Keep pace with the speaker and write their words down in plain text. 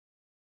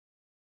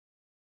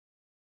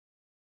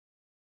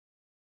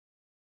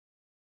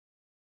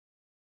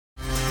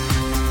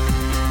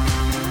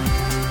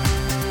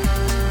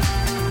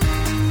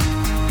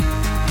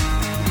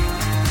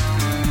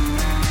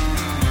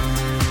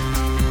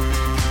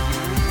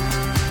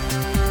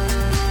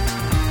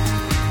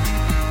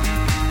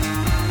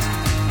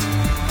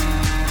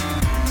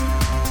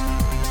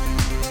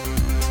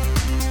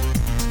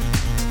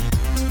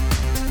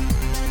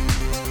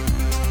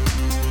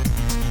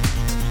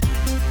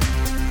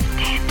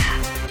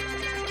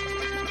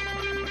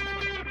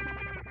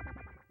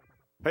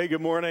Hey,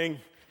 good morning.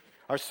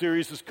 Our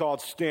series is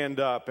called Stand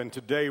Up, and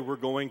today we're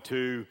going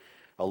to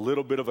a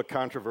little bit of a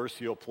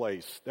controversial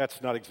place.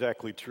 That's not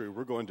exactly true.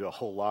 We're going to a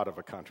whole lot of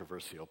a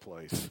controversial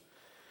place.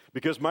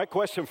 Because my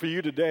question for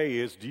you today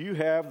is, do you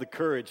have the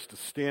courage to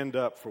stand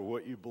up for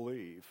what you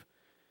believe?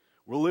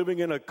 We're living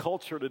in a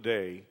culture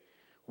today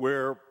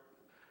where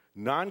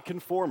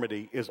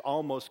nonconformity is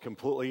almost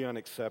completely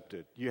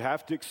unaccepted. You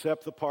have to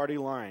accept the party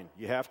line.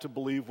 You have to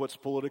believe what's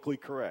politically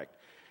correct.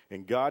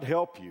 And God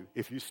help you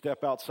if you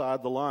step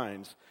outside the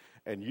lines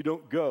and you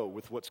don't go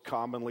with what's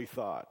commonly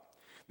thought.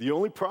 The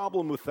only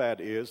problem with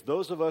that is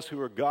those of us who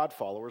are God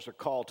followers are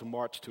called to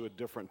march to a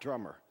different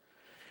drummer.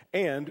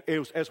 And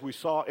as we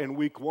saw in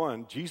week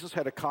 1, Jesus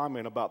had a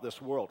comment about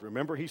this world.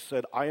 Remember, he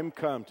said, I am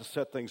come to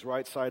set things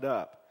right side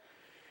up.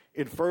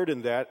 Inferred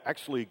in that,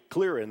 actually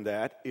clear in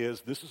that,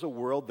 is this is a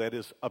world that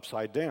is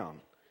upside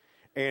down.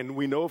 And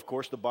we know, of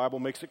course, the Bible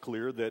makes it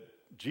clear that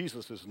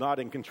Jesus is not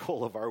in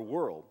control of our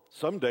world.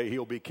 Someday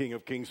he'll be King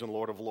of Kings and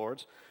Lord of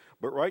Lords.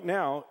 But right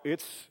now,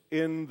 it's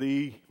in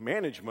the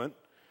management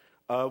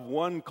of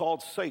one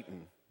called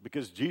Satan,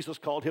 because Jesus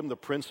called him the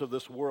prince of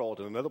this world.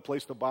 And another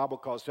place the Bible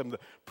calls him the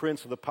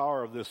prince of the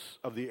power of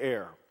the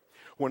air.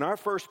 When our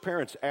first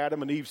parents,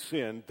 Adam and Eve,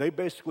 sinned, they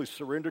basically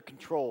surrendered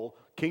control,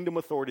 kingdom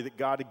authority that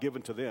God had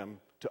given to them,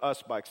 to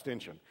us by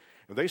extension.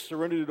 And they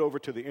surrendered it over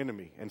to the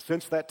enemy. And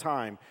since that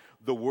time,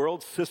 the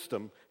world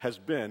system has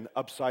been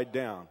upside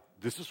down.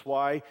 This is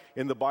why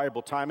in the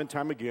Bible, time and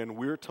time again,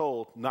 we're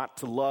told not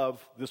to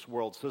love this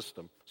world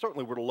system.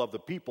 Certainly we're to love the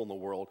people in the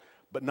world,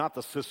 but not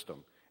the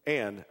system.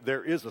 And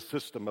there is a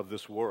system of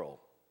this world.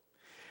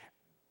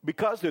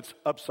 Because it's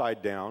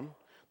upside down,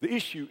 the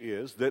issue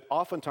is that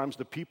oftentimes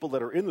the people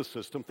that are in the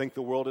system think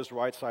the world is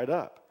right side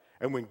up.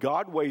 And when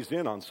God weighs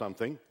in on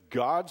something,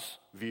 God's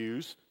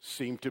views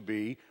seem to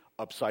be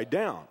upside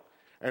down.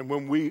 And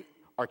when we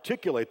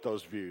articulate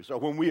those views, or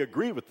when we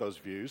agree with those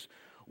views,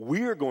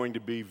 we are going to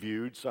be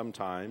viewed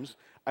sometimes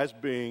as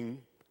being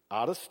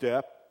out of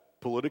step,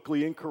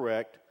 politically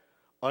incorrect,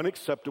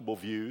 unacceptable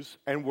views,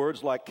 and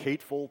words like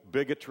hateful,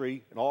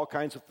 bigotry, and all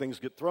kinds of things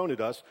get thrown at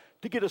us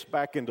to get us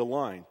back into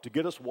line, to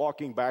get us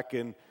walking back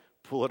in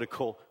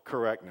political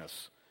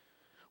correctness.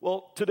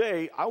 Well,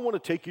 today, I want to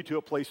take you to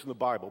a place in the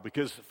Bible,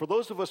 because for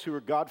those of us who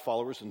are God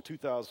followers in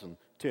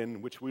 2010,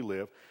 in which we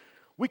live,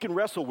 we can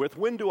wrestle with,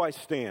 when do I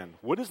stand?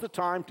 What is the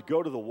time to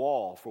go to the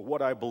wall for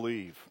what I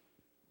believe?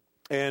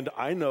 And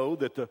I know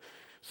that the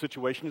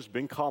situation has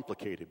been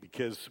complicated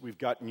because we've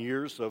gotten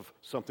years of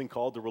something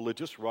called the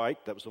religious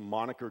right. That was a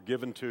moniker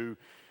given to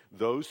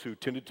those who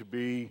tended to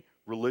be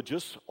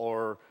religious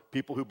or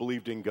people who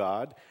believed in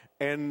God.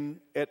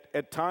 And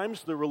at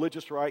times, the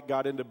religious right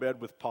got into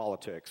bed with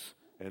politics.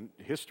 And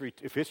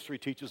if history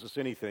teaches us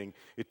anything,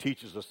 it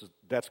teaches us that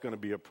that's going to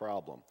be a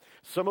problem.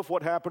 Some of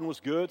what happened was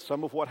good.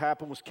 Some of what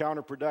happened was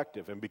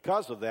counterproductive. And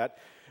because of that,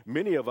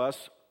 many of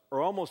us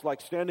are almost like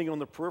standing on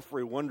the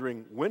periphery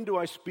wondering, when do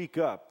I speak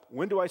up?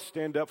 When do I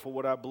stand up for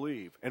what I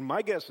believe? And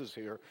my guess is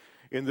here,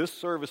 in this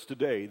service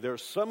today, there are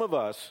some of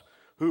us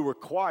who were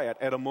quiet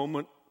at a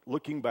moment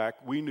looking back.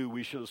 We knew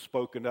we should have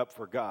spoken up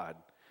for God.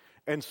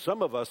 And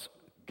some of us,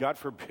 God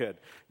forbid,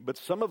 but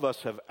some of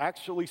us have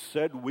actually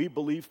said we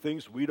believe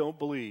things we don't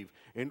believe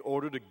in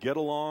order to get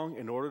along,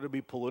 in order to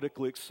be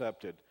politically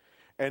accepted.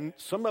 And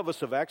some of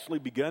us have actually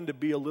begun to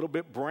be a little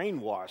bit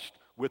brainwashed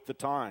with the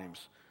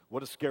times.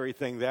 What a scary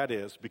thing that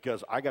is,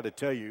 because I got to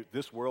tell you,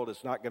 this world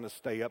is not going to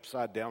stay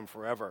upside down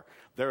forever.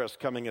 There is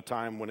coming a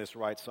time when it's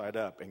right side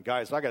up. And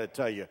guys, I got to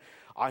tell you,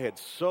 I had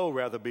so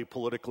rather be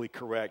politically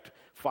correct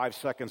 5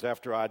 seconds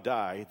after I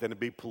die than to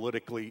be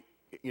politically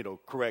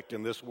correct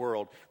in this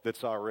world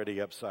that's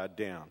already upside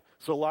down.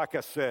 So like I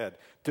said,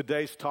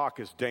 today's talk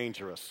is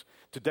dangerous.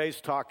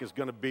 Today's talk is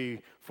going to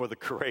be for the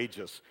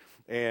courageous.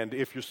 And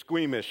if you're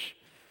squeamish,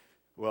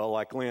 well,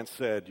 like Lance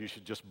said, you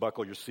should just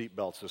buckle your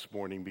seatbelts this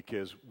morning,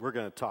 because we're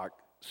going to talk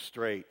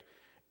straight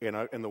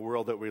in the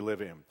world that we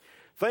live in.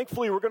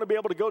 Thankfully, we're going to be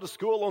able to go to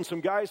school on some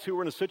guys who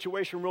were in a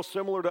situation real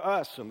similar to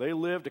us, and they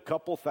lived a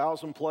couple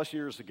thousand plus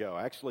years ago,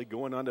 actually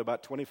going on to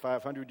about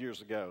 2,500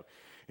 years ago.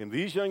 And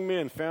these young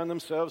men found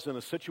themselves in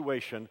a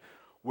situation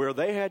where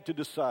they had to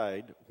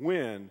decide,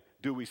 when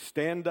do we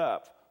stand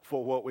up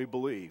for what we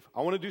believe?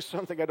 I want to do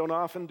something I don't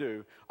often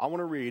do. I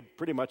want to read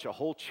pretty much a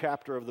whole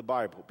chapter of the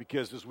Bible,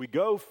 because as we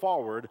go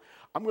forward,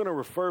 I'm going to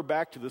refer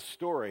back to this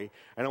story,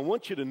 and I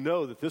want you to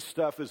know that this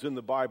stuff is in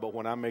the Bible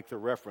when I make the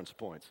reference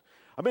points.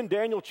 I'm in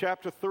Daniel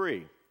chapter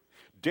 3.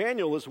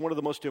 Daniel is one of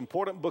the most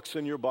important books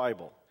in your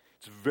Bible.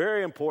 It's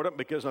very important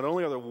because not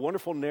only are there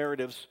wonderful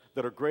narratives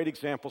that are great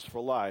examples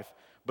for life,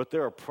 but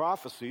there are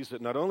prophecies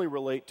that not only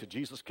relate to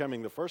Jesus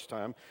coming the first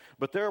time,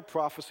 but there are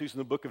prophecies in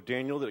the book of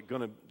Daniel that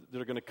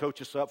are going to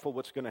coach us up for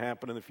what's going to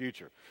happen in the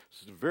future.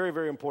 This is a very,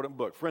 very important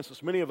book. For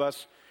instance, many of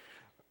us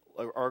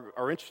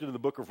are interested in the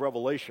book of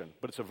Revelation,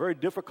 but it's a very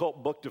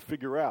difficult book to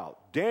figure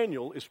out.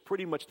 Daniel is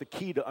pretty much the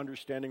key to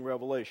understanding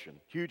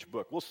Revelation. Huge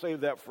book. We'll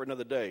save that for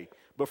another day.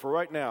 But for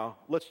right now,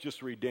 let's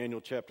just read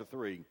Daniel chapter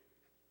 3.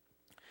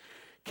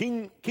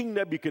 King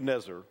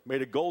Nebuchadnezzar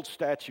made a gold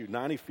statue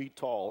 90 feet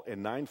tall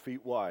and 9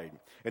 feet wide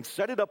and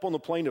set it up on the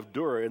plain of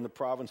Dura in the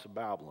province of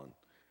Babylon.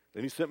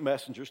 Then he sent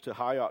messengers to the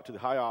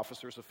high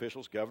officers,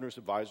 officials, governors,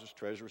 advisors,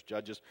 treasurers,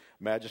 judges,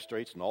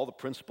 magistrates, and all the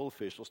principal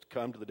officials to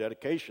come to the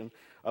dedication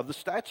of the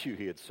statue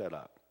he had set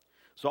up.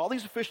 So all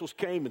these officials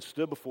came and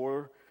stood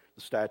before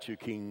the statue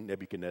King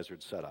Nebuchadnezzar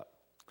had set up.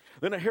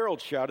 Then a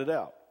herald shouted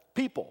out,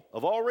 "People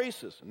of all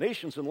races,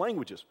 nations, and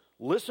languages,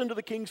 listen to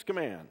the king's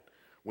command.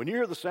 When you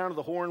hear the sound of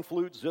the horn,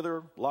 flute,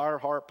 zither, lyre,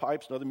 harp,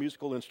 pipes, and other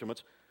musical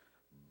instruments,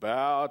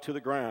 bow to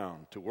the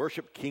ground to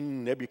worship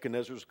King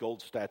Nebuchadnezzar's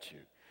gold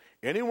statue.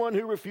 Anyone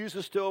who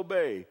refuses to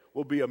obey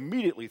will be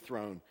immediately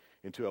thrown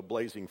into a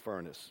blazing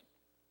furnace."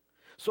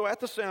 So at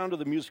the sound of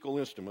the musical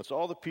instruments,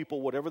 all the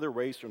people, whatever their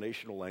race or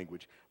nation or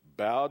language,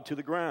 bowed to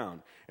the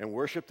ground and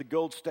worshiped the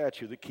gold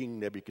statue that King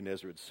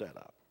Nebuchadnezzar had set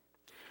up.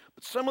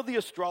 But some of the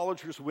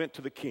astrologers went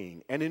to the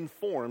king and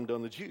informed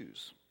on the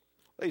Jews.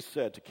 They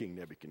said to King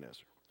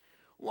Nebuchadnezzar,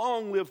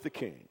 "Long live the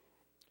king.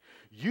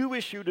 You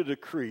issued a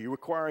decree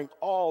requiring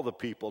all the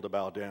people to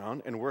bow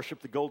down and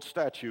worship the gold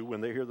statue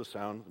when they hear the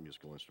sound of the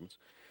musical instruments.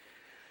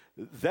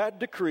 That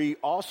decree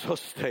also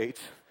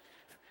states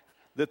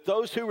that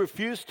those who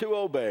refuse to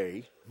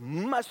obey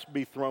must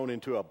be thrown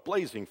into a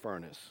blazing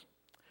furnace.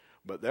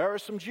 But there are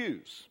some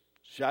Jews,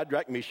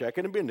 Shadrach, Meshach,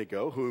 and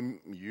Abednego, whom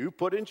you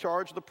put in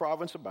charge of the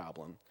province of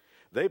Babylon.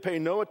 They pay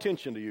no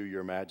attention to you,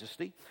 your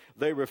majesty.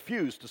 They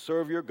refuse to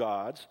serve your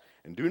gods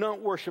and do not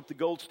worship the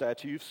gold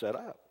statue you've set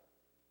up."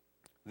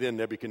 Then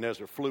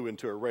Nebuchadnezzar flew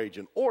into a rage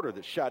and ordered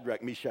that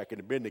Shadrach, Meshach, and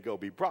Abednego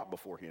be brought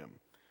before him.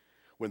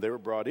 When they were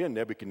brought in,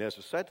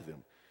 Nebuchadnezzar said to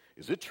them,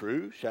 "Is it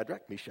true,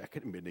 Shadrach, Meshach,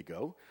 and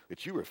Abednego,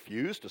 that you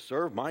refuse to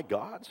serve my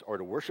gods or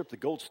to worship the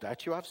gold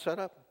statue I've set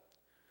up?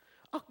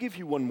 I'll give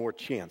you one more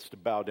chance to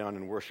bow down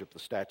and worship the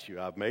statue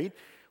I've made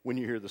when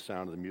you hear the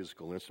sound of the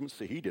musical instruments."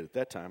 See, he did at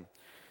that time.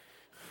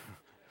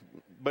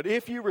 "But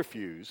if you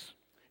refuse,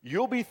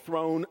 you'll be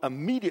thrown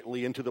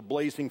immediately into the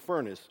blazing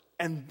furnace,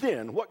 and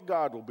then what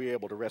God will be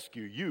able to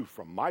rescue you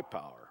from my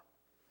power?"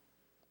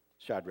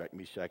 Shadrach,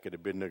 Meshach, and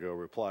Abednego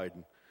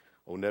replied,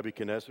 "O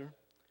Nebuchadnezzar,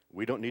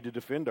 we don't need to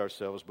defend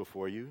ourselves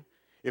before you.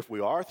 If we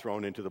are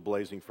thrown into the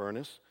blazing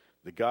furnace,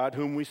 the God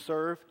whom we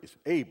serve is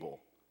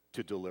able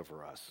to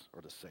deliver us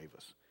or to save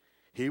us.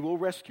 He will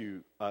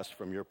rescue us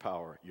from your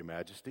power, your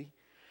majesty.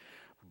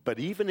 But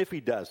even if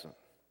he doesn't,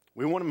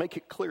 we want to make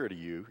it clear to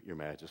you, your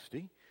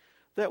majesty,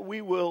 that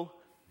we will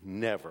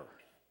never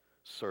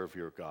serve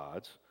your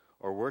gods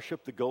or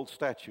worship the gold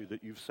statue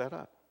that you've set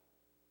up."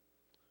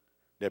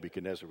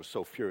 Nebuchadnezzar was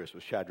so furious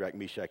with Shadrach,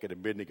 Meshach, and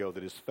Abednego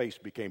that his face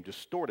became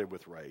distorted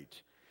with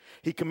rage.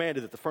 He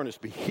commanded that the furnace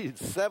be heated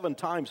 7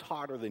 times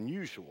hotter than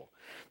usual.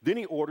 Then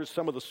he ordered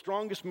some of the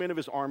strongest men of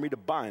his army to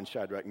bind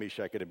Shadrach,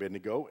 Meshach, and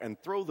Abednego and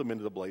throw them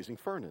into the blazing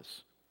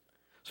furnace.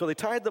 So they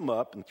tied them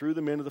up and threw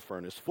them into the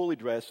furnace, fully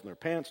dressed in their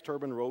pants,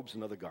 turban, robes,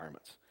 and other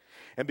garments.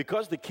 And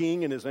because the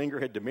king in his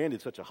anger had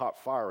demanded such a hot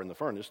fire in the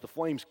furnace, the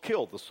flames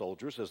killed the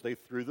soldiers as they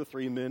threw the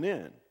 3 men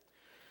in.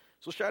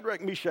 So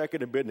Shadrach, Meshach,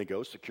 and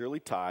Abednego, securely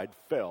tied,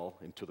 fell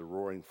into the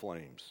roaring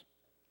flames.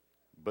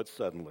 But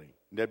suddenly,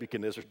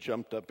 Nebuchadnezzar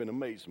jumped up in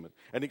amazement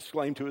and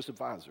exclaimed to his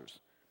advisors,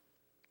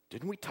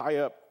 "Didn't we tie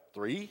up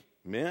 3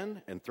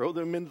 men and throw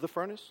them into the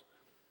furnace?"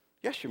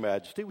 "Yes, your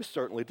majesty, we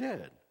certainly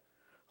did."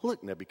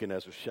 "Look,"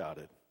 Nebuchadnezzar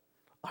shouted,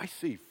 "I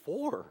see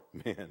 4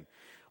 men,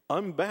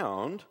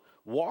 unbound,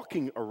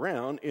 walking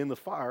around in the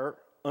fire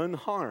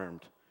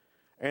unharmed,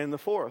 and the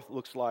 4th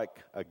looks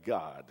like a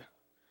god."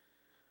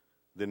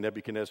 Then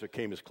Nebuchadnezzar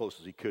came as close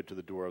as he could to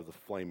the door of the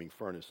flaming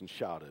furnace and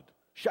shouted,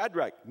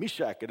 "Shadrach,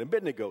 Meshach, and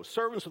Abednego,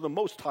 servants of the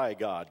Most High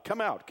God, come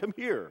out, come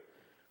here."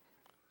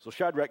 So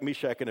Shadrach,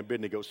 Meshach, and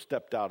Abednego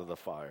stepped out of the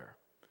fire.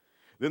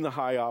 Then the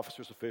high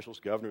officers,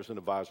 officials, governors, and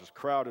advisors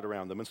crowded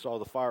around them and saw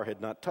the fire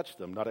had not touched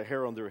them. Not a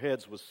hair on their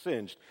heads was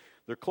singed.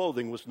 Their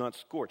clothing was not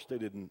scorched. They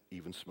didn't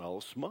even smell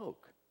of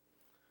smoke.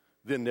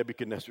 Then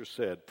Nebuchadnezzar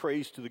said,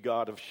 "Praise to the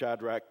God of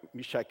Shadrach,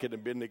 Meshach, and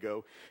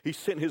Abednego. He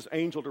sent his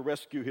angel to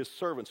rescue his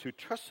servants who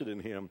trusted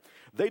in him.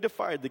 They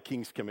defied the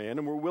king's command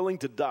and were willing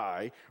to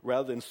die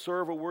rather than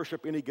serve or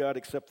worship any god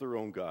except their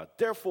own God.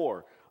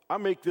 Therefore, I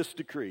make this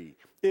decree.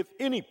 If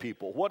any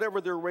people, whatever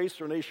their race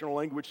or nation or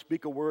language,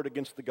 speak a word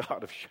against the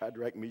God of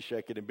Shadrach,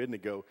 Meshach, and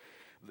Abednego,"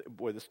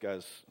 boy, this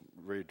guy's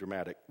very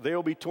dramatic,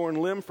 "they'll be torn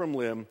limb from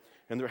limb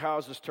and their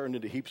houses turned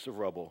into heaps of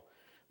rubble.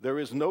 There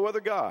is no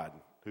other God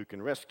who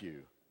can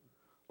rescue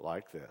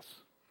like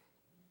this."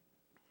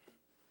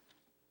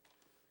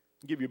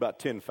 I'll give you about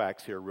 10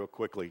 facts here real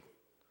quickly.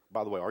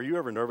 By the way, are you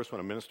ever nervous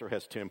when a minister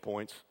has 10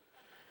 points?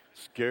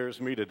 Scares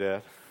me to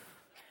death.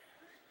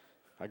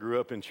 I grew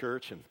up in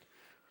church and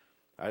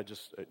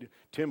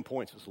 10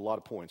 points is a lot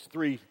of points.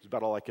 3 is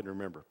about all I can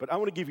remember. But I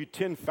want to give you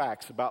 10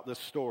 facts about this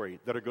story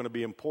that are going to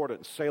be important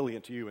and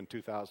salient to you in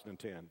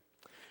 2010.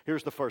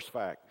 Here's the first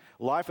fact.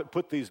 Life had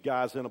put these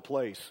guys in a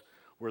place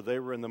where they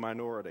were in the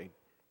minority.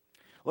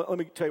 Let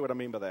me tell you what I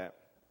mean by that.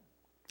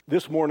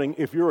 This morning,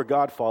 if you're a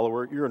God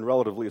follower, you're in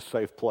relatively a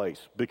safe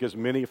place because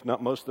many, if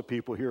not most of the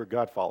people here are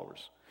God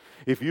followers.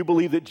 If you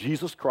believe that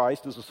Jesus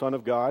Christ is the Son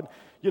of God,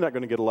 you're not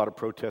going to get a lot of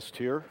protest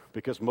here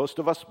because most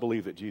of us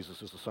believe that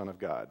Jesus is the Son of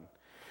God.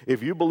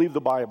 If you believe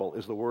the Bible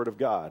is the Word of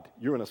God,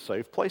 you're in a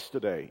safe place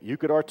today. You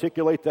could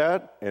articulate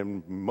that,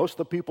 and most of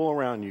the people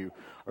around you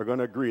are going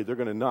to agree. They're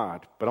going to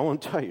nod. But I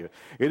want to tell you,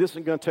 it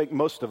isn't going to take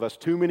most of us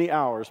too many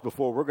hours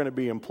before we're going to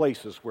be in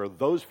places where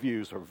those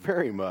views are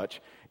very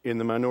much in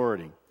the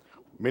minority.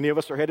 Many of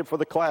us are headed for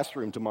the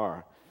classroom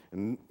tomorrow,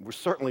 and we're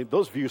certainly,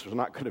 those views are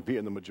not going to be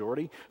in the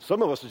majority.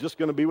 Some of us are just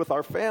going to be with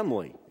our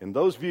family, and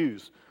those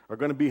views are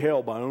going to be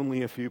held by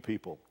only a few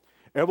people.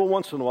 Every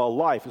once in a while,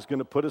 life is going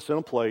to put us in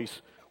a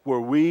place where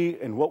we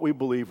and what we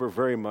believe are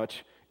very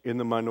much in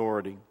the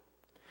minority.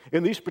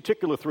 In these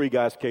particular three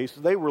guys'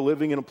 cases, they were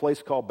living in a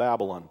place called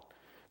Babylon.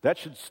 That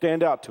should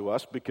stand out to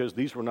us because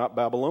these were not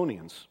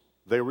Babylonians.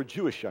 They were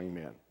Jewish young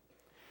men.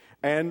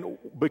 And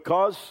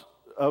because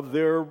of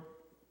their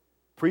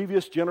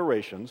previous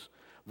generations,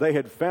 they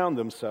had found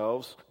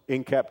themselves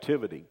in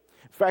captivity.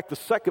 In fact, the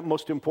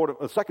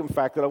second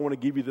fact that I want to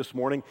give you this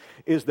morning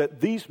is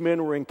that these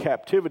men were in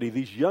captivity,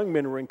 these young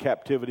men were in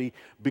captivity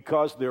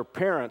because their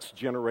parents'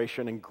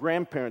 generation and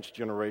grandparents'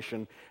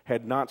 generation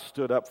had not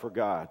stood up for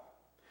God.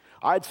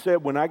 I'd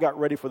said when I got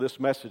ready for this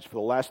message for the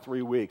last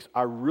 3 weeks,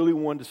 I really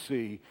wanted to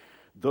see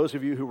those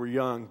of you who were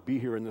young be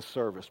here in this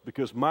service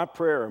because my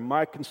prayer and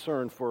my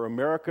concern for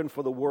America and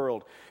for the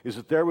world is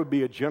that there would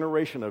be a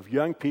generation of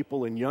young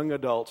people and young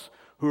adults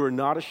who are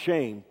not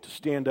ashamed to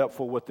stand up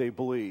for what they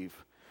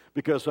believe.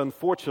 Because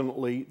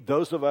unfortunately,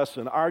 those of us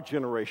in our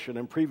generation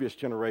and previous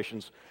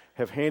generations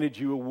have handed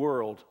you a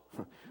world.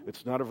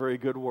 It's not a very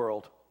good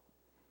world.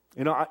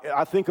 You know,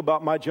 I think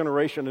about my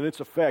generation and its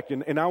effect,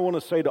 and I want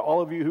to say to all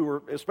of you who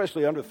are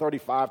especially under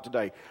 35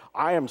 today,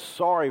 I am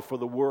sorry for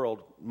the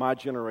world my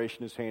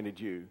generation has handed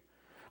you.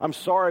 I'm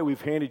sorry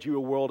we've handed you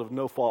a world of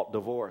no-fault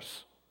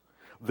divorce.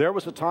 There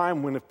was a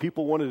time when if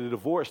people wanted a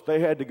divorce,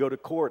 they had to go to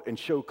court and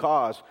show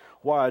cause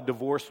why a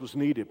divorce was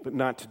needed, but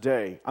not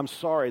today. I'm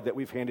sorry that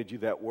we've handed you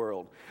that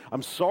world.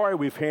 I'm sorry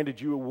we've handed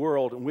you a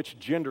world in which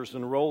genders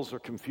and roles are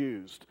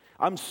confused.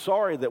 I'm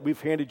sorry that we've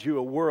handed you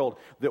a world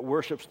that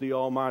worships the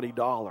almighty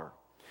dollar.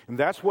 And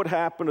that's what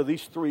happened to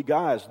these three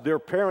guys. Their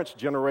parents'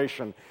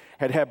 generation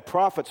had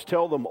prophets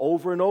tell them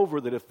over and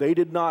over that if they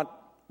did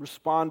not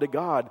respond to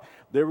God,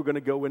 they were going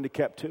to go into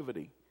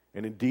captivity.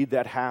 And indeed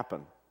that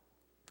happened.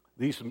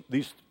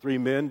 These three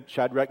men,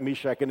 Shadrach,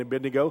 Meshach, and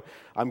Abednego,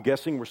 I'm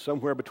guessing were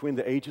somewhere between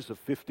the ages of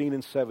 15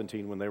 and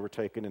 17 when they were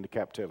taken into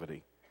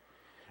captivity.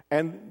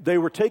 And they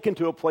were taken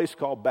to a place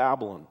called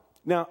Babylon.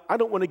 Now, I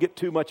don't want to get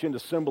too much into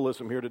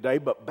symbolism here today,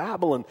 but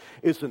Babylon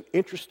is an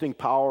interesting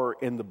power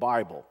in the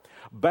Bible.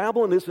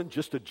 Babylon isn't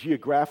just a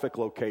geographic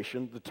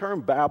location. The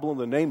term Babylon,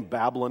 the name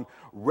Babylon,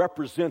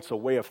 represents a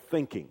way of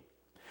thinking.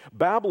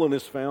 Babylon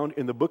is found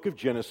in the book of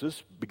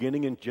Genesis,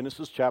 beginning in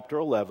Genesis chapter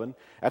 11.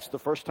 That's the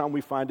first time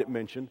we find it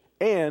mentioned.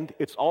 And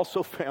it's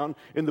also found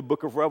in the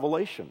book of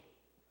Revelation.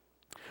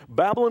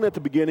 Babylon at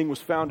the beginning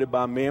was founded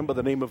by a man by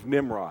the name of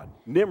Nimrod.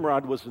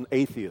 Nimrod was an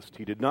atheist.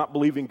 He did not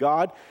believe in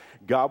God.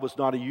 God was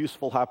not a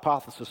useful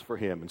hypothesis for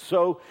him. And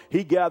so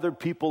he gathered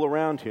people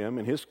around him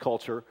in his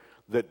culture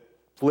that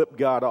flipped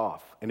God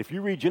off. And if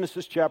you read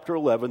Genesis chapter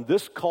 11,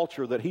 this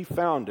culture that he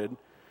founded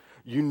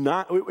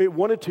it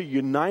wanted to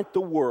unite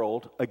the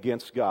world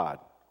against God.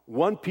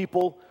 One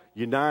people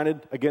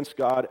united against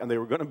God, and they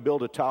were going to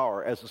build a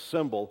tower as a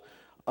symbol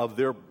of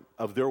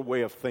their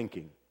way of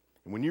thinking.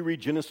 And when you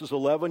read Genesis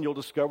 11, you'll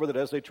discover that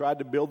as they tried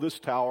to build this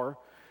tower,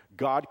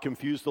 God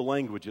confused the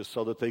languages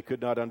so that they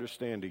could not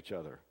understand each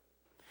other.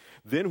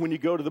 Then when you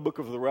go to the book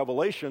of the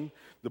Revelation,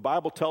 the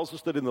Bible tells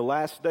us that in the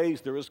last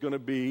days there is going to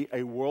be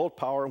a world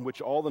power in which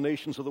all the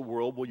nations of the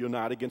world will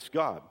unite against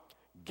God.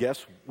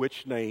 Guess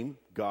which name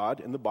God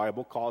in the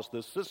Bible calls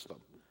this system?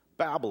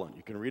 Babylon.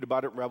 You can read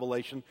about it in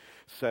Revelation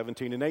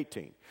 17 and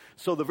 18.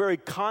 So the very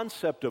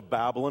concept of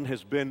Babylon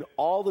has been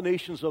all the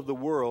nations of the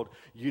world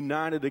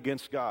united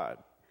against God.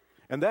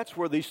 And that's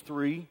where these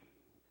three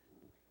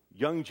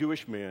young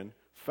Jewish men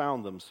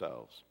found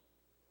themselves.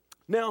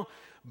 Now,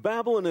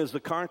 Babylon as the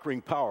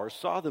conquering power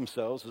saw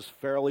themselves as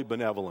fairly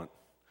benevolent.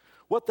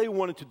 What they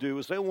wanted to do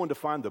is they wanted to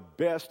find the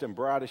best and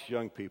brightest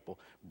young people,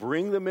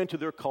 bring them into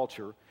their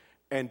culture,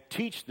 and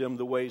teach them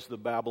the ways of the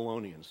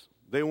Babylonians.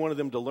 They wanted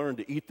them to learn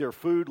to eat their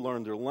food,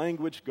 learn their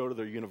language, go to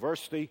their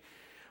university.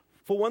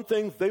 For one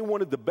thing, they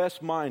wanted the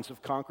best minds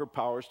of conquered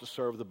powers to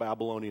serve the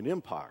Babylonian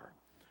Empire.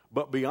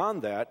 But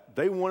beyond that,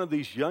 they wanted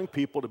these young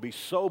people to be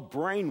so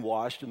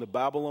brainwashed in the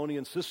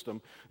Babylonian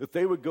system that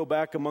they would go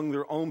back among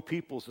their own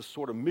peoples as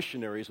sort of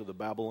missionaries of the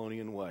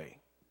Babylonian way.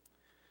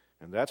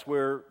 And that's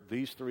where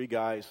these three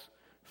guys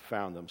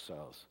found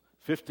themselves.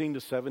 15 to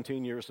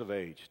 17 years of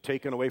age,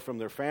 taken away from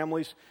their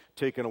families,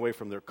 taken away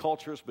from their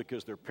cultures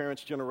because their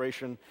parents'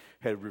 generation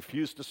had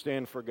refused to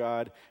stand for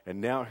God, and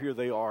now here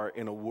they are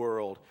in a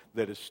world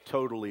that is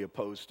totally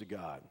opposed to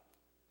God.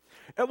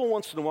 Every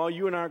once in a while,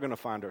 you and I are going to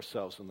find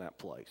ourselves in that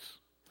place.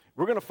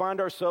 We're going to find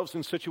ourselves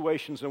in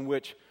situations in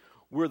which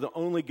we're the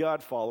only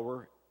God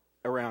follower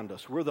around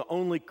us. We're the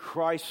only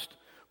Christ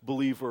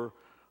believer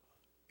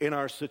in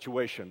our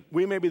situation.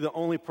 We may be the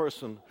only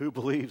person who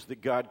believes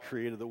that God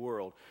created the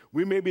world.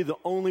 We may be the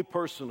only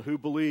person who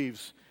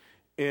believes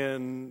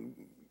in,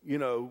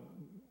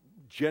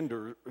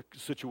 gender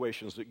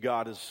situations that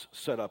God has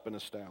set up and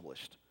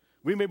established.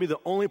 We may be the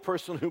only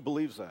person who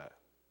believes that.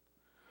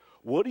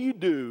 What do you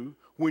do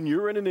when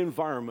you're in an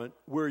environment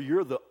where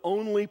you're the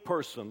only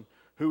person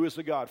who is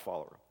a God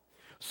follower?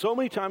 So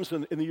many times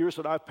in the years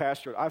that I've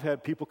pastored, I've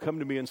had people come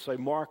to me and say,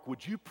 Mark,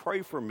 would you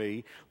pray for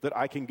me that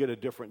I can get a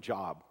different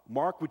job?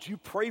 Mark, would you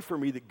pray for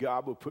me that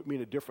God will put me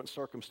in a different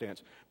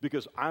circumstance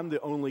because I'm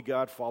the only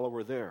God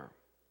follower there?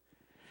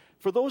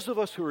 For those of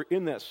us who are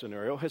in that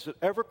scenario, has it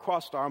ever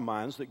crossed our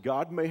minds that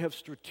God may have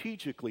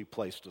strategically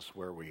placed us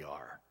where we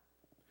are?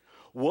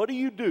 What do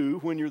you do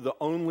when you're the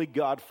only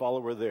God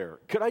follower there?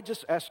 Could I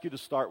just ask you to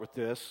start with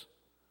this?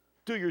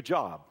 Do your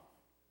job.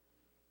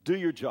 Do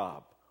your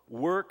job.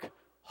 Work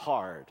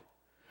hard.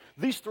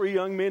 These three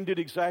young men did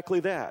exactly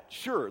that.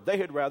 Sure, they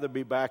had rather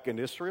be back in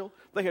Israel.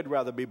 They had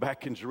rather be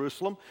back in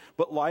Jerusalem,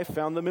 but life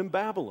found them in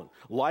Babylon.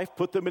 Life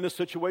put them in a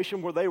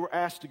situation where they were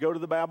asked to go to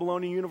the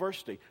Babylonian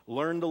University,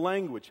 learn the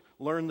language,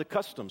 learn the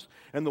customs.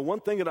 And the one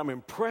thing that I'm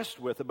impressed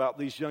with about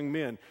these young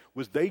men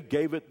was they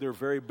gave it their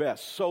very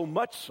best. So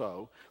much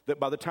so that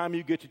by the time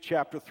you get to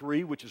chapter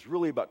 3, which is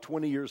really about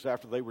 20 years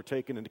after they were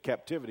taken into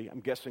captivity, I'm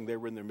guessing they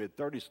were in their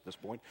mid-30s at this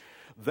point,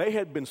 they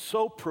had been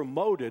so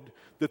promoted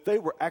that they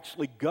were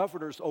actually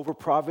governors over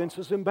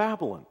provinces in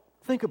Babylon.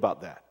 Think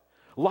about that.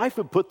 Life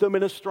had put them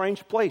in a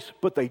strange place,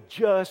 but they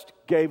just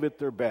gave it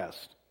their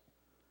best.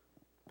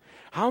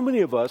 How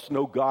many of us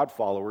know God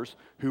followers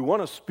who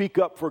want to speak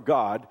up for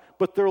God,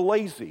 but they're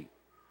lazy?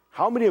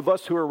 How many of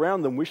us who are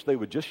around them wish they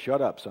would just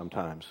shut up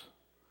sometimes?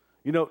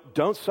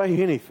 Don't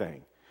say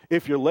anything.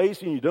 If you're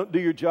lazy and you don't do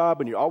your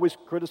job and you're always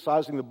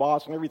criticizing the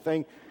boss and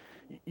everything,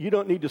 you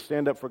don't need to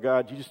stand up for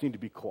God. You just need to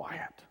be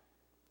quiet.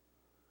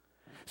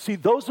 See,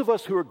 those of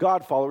us who are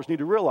God followers need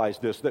to realize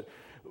this, that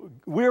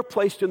we're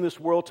placed in this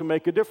world to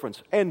make a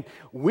difference. And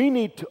we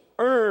need to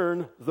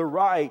earn the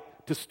right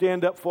to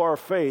stand up for our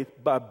faith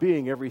by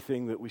being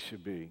everything that we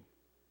should be.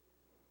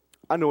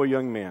 I know a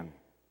young man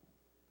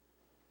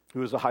who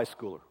was a high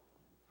schooler.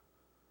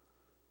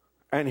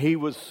 And he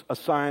was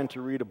assigned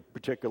to read a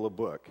particular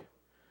book.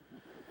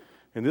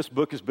 And this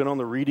book has been on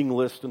the reading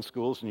list in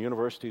schools and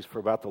universities for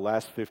about the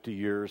last 50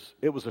 years.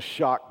 It was a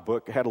shock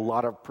book. It had a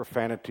lot of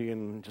profanity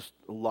and just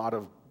a lot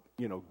of,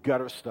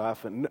 gutter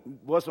stuff. And it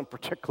wasn't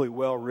particularly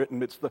well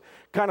written. It's the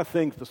kind of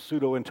thing the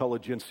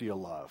pseudo-intelligentsia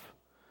love.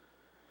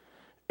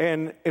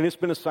 And it's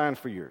been assigned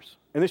for years.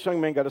 And this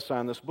young man got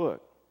assigned this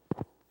book.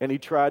 And he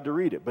tried to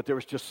read it. But there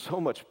was just so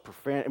much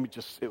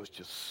profanity. It was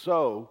just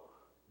so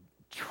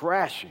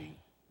trashy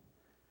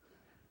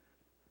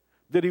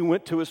that he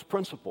went to his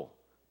principal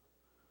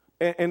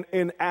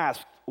and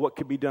asked what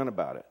could be done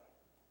about it.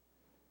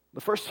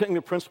 The first thing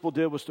the principal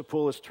did was to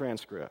pull his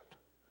transcript.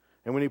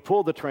 And when he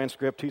pulled the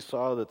transcript, he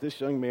saw that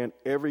this young man,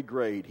 every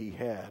grade he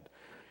had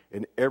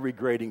in every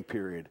grading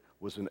period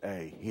was an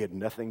A. He had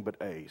nothing but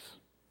A's.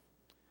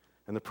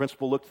 And the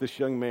principal looked at this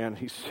young man.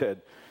 He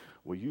said,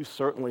 well, you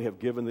certainly have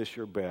given this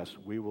your best.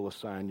 We will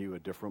assign you a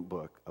different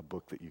book, a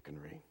book that you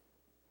can read.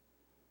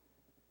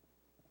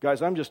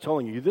 Guys, I'm just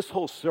telling you, this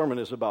whole sermon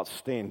is about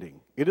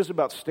standing. It is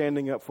about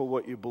standing up for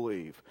what you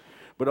believe.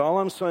 But all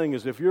I'm saying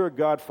is if you're a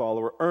God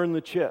follower, earn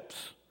the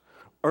chips.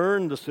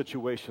 Earn the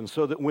situation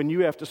so that when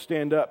you have to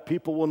stand up,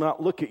 people will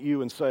not look at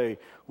you and say,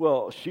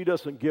 well, she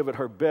doesn't give it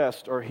her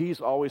best, or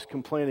he's always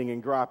complaining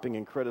and griping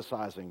and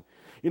criticizing.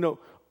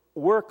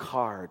 Work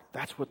hard.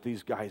 That's what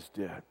these guys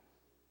did.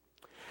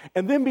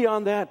 And then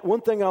beyond that,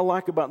 one thing I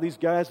like about these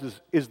guys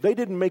is they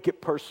didn't make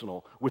it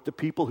personal with the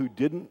people who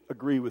didn't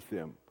agree with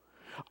them.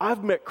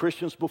 I've met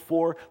Christians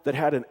before that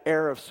had an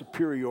air of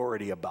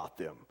superiority about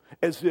them,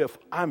 as if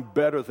I'm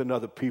better than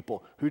other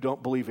people who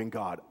don't believe in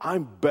God.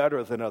 I'm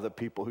better than other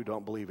people who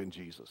don't believe in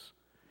Jesus.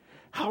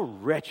 How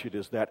wretched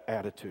is that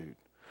attitude?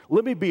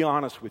 Let me be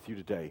honest with you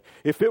today.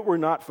 If it were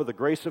not for the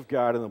grace of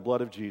God and the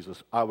blood of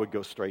Jesus, I would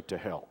go straight to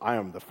hell. I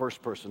am the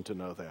first person to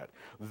know that.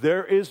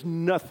 There is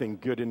nothing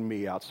good in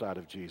me outside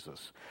of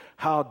Jesus.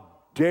 How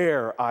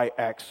dare I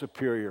act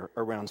superior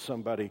around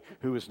somebody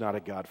who is not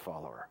a God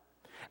follower?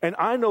 And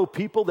I know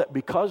people that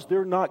because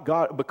they're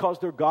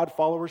God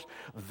followers,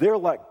 they're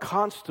like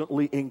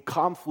constantly in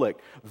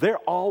conflict. They're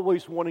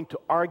always wanting to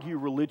argue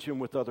religion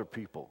with other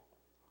people.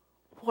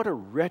 What a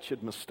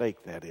wretched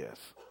mistake that is.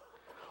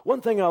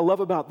 One thing I love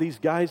about these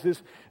guys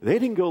is they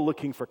didn't go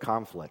looking for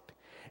conflict.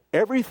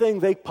 Everything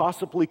they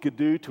possibly could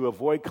do to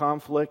avoid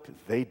conflict,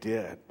 they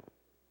did.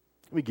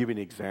 Let me give you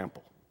an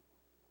example.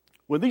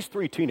 When these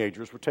three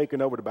teenagers were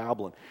taken over to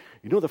Babylon,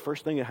 you know the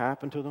first thing that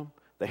happened to them?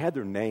 They had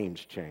their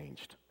names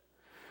changed.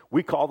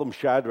 We call them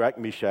Shadrach,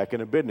 Meshach,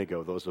 and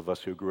Abednego, those of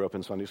us who grew up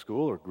in Sunday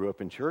school or grew up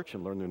in church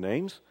and learned their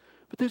names.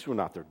 But these were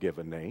not their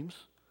given names.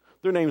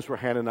 Their names were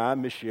Hananiah,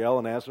 Mishael,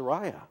 and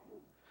Azariah.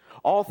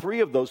 All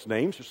three of those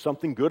names are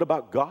something good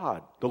about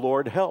God. The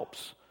Lord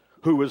helps.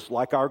 Who is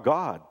like our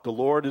God? The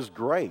Lord is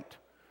great.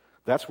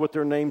 That's what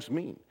their names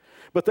mean.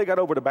 But they got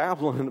over to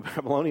Babylon, and the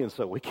Babylonians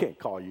said, we can't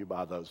call you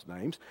by those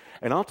names.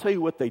 And I'll tell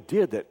you what they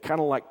did that kind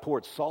of like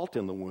poured salt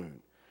in the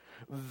wound.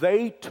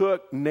 They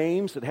took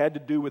names that had to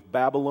do with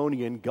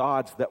Babylonian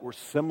gods that were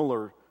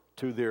similar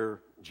to their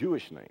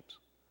Jewish names.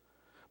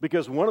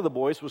 Because one of the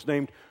boys was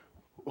named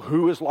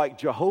Who is Like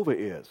Jehovah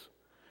Is.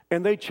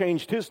 And they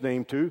changed his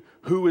name to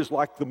Who is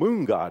Like the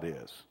Moon God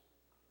Is.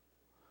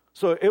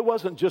 So it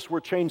wasn't just we're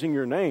changing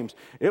your names.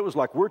 It was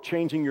like we're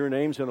changing your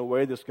names in a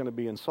way that's going to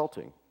be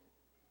insulting.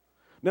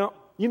 Now,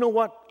 you know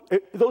what?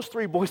 Those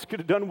three boys could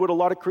have done what a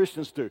lot of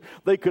Christians do.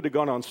 They could have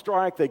gone on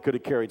strike. They could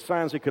have carried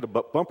signs. They could have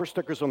put bumper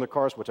stickers on their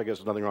cars, which I guess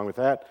there's nothing wrong with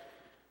that.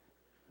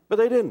 But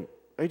they didn't.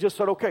 They just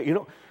said, okay, you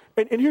know.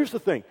 And here's the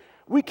thing.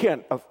 We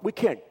can't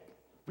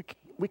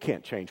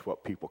change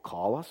what people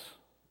call us.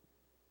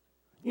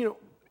 You know,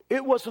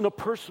 it wasn't a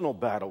personal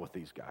battle with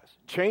these guys.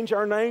 Change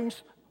our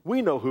names.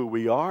 We know who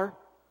we are.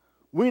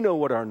 We know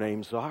what our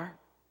names are.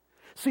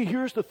 See,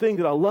 here's the thing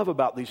that I love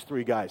about these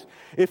three guys.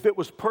 If it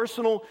was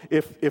personal,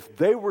 if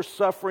they were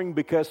suffering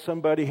because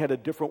somebody had a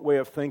different way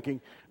of thinking,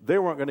 they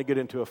weren't going to get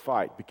into a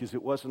fight because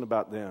it wasn't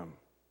about them.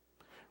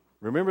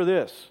 Remember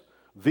this.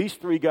 These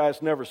three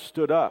guys never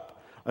stood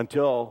up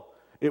until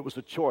it was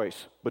a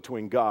choice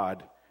between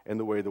God and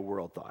the way the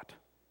world thought.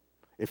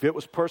 If it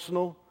was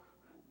personal,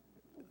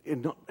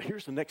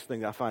 here's the next thing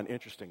that I find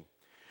interesting.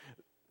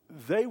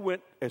 They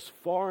went as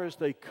far as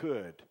they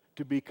could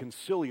to be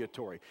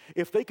conciliatory.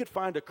 If they could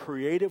find a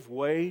creative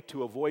way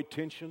to avoid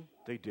tension,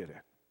 they did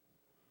it.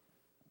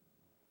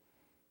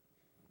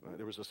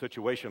 There was a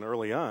situation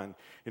early on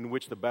in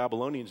which the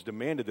Babylonians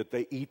demanded that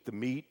they eat the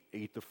meat,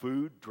 eat the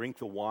food, drink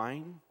the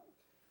wine.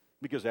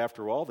 Because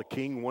after all, the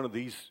king wanted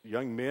these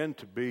young men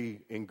to be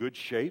in good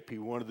shape. He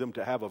wanted them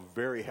to have a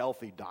very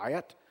healthy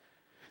diet.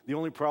 The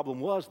only problem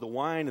was the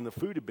wine and the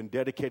food had been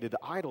dedicated to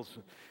idols.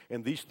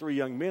 And these three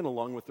young men,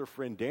 along with their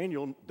friend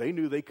Daniel, they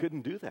knew they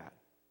couldn't do that.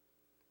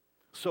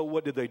 So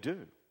what did they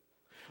do?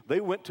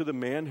 They went to the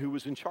man who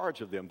was in charge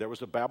of them. There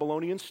was a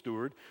Babylonian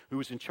steward who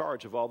was in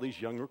charge of all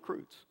these young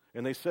recruits.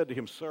 And they said to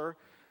him, sir,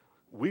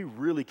 we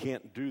really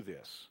can't do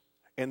this.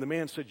 And the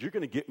man said, you're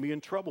going to get me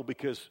in trouble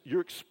because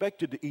you're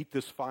expected to eat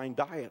this fine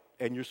diet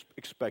and you're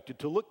expected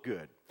to look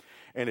good.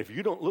 And if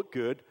you don't look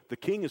good, the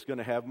king is going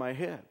to have my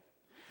head.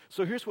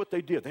 So here's what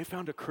they did. They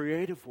found a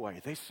creative way.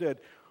 They said,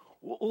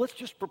 well, let's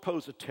just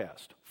propose a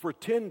test. For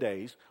 10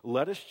 days,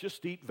 let us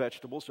just eat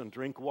vegetables and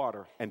drink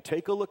water and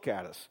take a look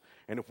at us.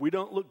 And if we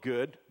don't look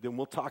good, then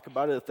we'll talk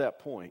about it at that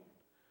point.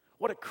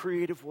 What a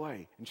creative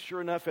way. And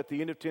sure enough, at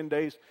the end of 10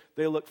 days,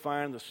 they looked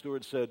fine. The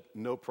steward said,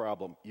 no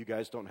problem. You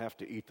guys don't have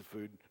to eat the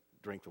food,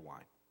 drink the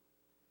wine.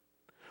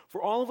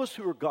 For all of us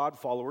who are God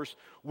followers,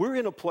 we're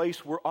in a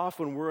place where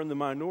often we're in the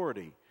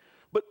minority.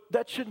 But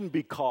that shouldn't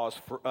be cause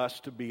for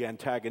us to be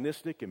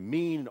antagonistic and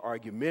mean and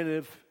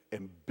argumentative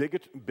and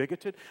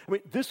bigoted. I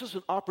mean, this is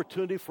an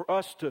opportunity for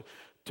us to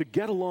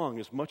get along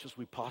as much as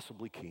we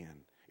possibly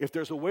can. If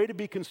there's a way to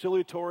be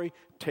conciliatory,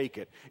 take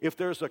it. If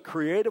there's a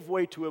creative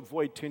way to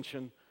avoid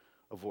tension,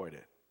 avoid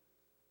it.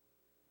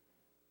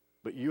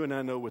 But you and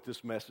I know what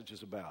this message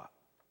is about.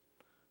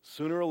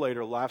 Sooner or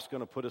later, life's going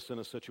to put us in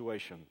a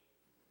situation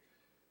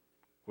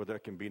where there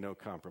can be no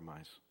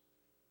compromise.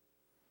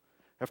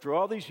 After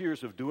all these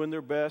years of doing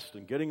their best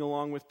and getting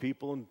along with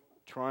people and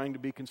trying to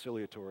be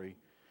conciliatory,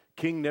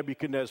 King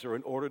Nebuchadnezzar,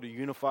 in order to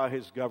unify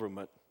his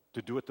government,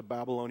 to do it the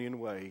Babylonian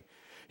way,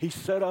 he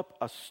set up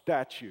a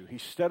statue. He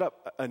set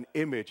up an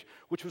image,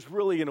 which was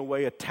really, in a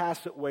way, a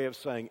tacit way of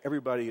saying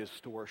everybody is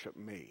to worship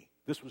me.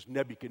 This was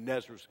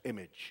Nebuchadnezzar's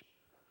image.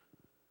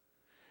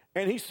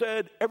 And he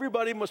said,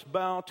 everybody must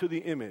bow to the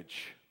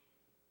image.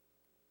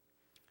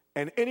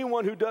 And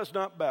anyone who does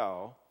not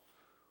bow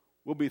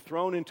will be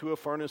thrown into a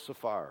furnace of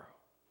fire.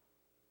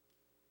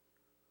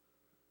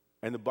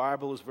 And the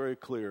Bible is very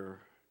clear.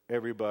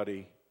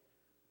 Everybody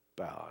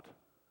bowed,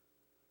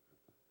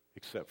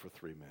 except for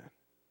three men.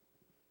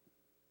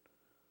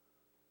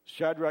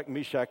 Shadrach,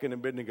 Meshach, and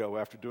Abednego,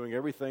 after doing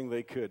everything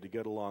they could to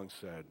get along,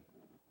 said,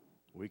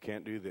 we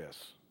can't do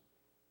this.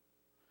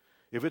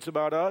 If it's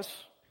about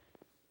us,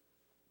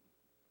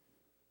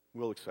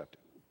 we'll accept it.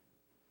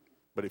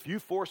 But if you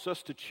force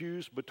us to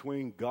choose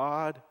between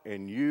God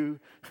and you,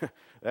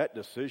 that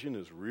decision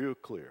is real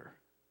clear.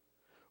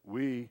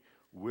 We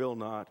will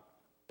not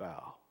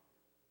bow.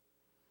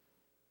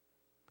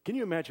 Can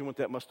you imagine what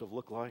that must have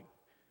looked like?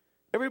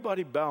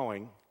 Everybody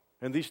bowing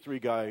and these three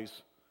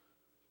guys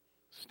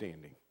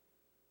standing.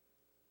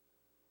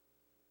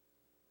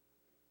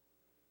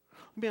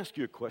 Let me ask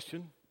you a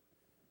question.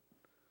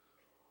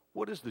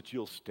 What is it that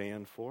you'll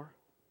stand for?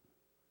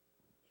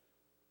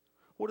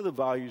 What are the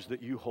values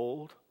that you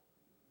hold?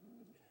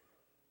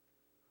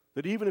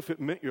 That even if it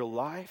meant your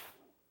life,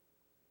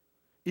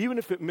 even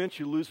if it meant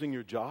you losing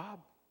your job,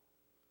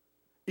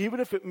 even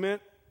if it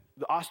meant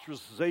the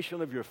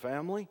ostracization of your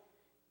family,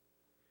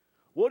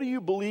 what do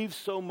you believe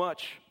so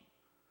much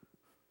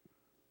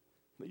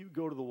that you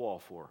go to the wall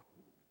for?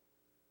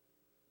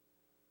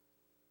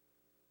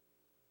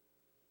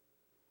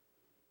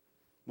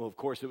 Well, of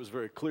course, it was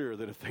very clear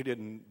that if they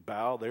didn't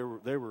bow, they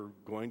were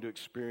going to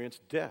experience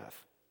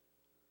death.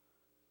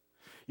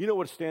 You know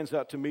what stands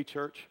out to me,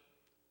 church?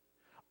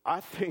 I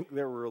think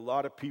there were a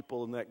lot of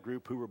people in that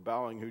group who were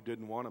bowing who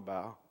didn't want to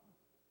bow.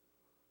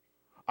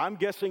 I'm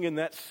guessing in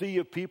that sea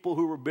of people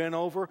who were bent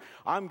over,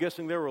 I'm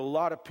guessing there were a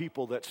lot of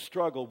people that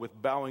struggled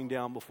with bowing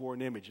down before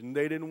an image, and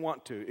they didn't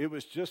want to. It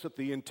was just that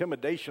the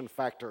intimidation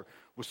factor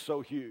was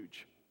so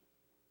huge.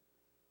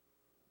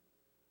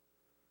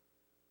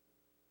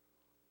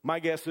 My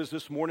guess is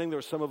this morning there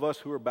are some of us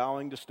who are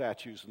bowing to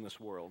statues in this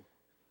world,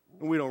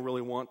 and we don't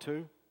really want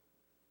to.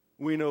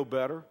 We know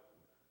better.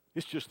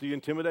 It's just the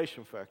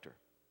intimidation factor.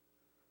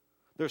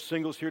 There's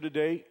singles here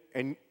today,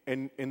 and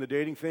in the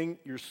dating thing,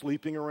 you're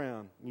sleeping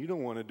around. You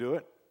don't want to do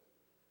it.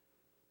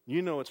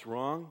 You know it's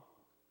wrong.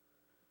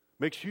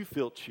 Makes you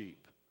feel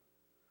cheap.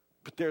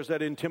 But there's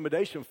that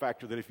intimidation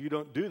factor that if you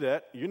don't do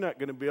that, you're not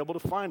going to be able to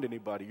find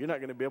anybody. You're not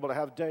going to be able to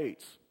have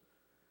dates.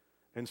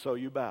 And so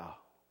you bow.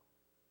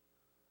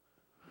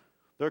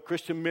 There are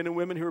Christian men and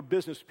women who are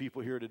business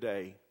people here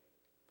today.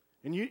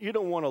 And you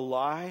don't want to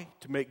lie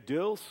to make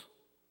deals.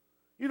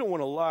 You don't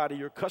want to lie to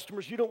your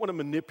customers. You don't want to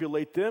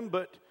manipulate them,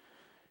 but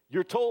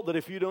you're told that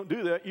if you don't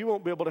do that, you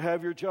won't be able to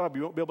have your job.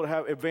 You won't be able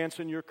to advance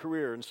in your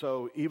career. And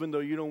so even though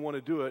you don't want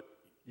to do it,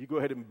 you go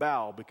ahead and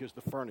bow because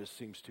the furnace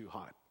seems too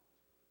hot.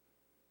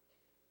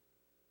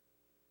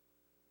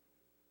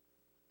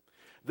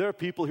 There are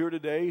people here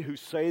today who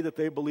say that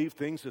they believe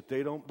things that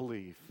they don't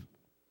believe.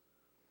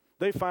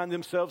 They find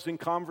themselves in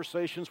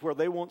conversations where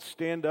they won't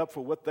stand up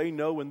for what they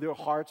know in their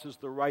hearts is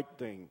the right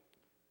thing.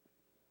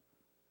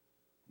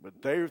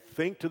 But they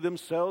think to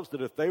themselves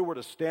that if they were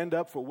to stand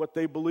up for what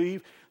they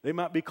believe, they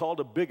might be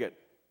called a bigot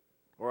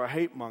or a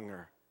hate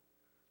monger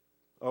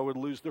or would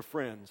lose their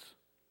friends.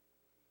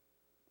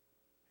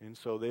 And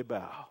so they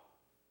bow.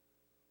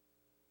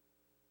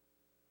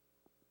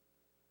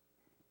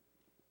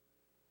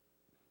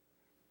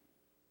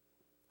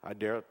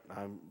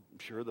 I'm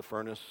sure the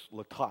furnace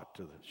looked hot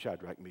to the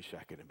Shadrach,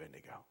 Meshach, and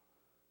Abednego.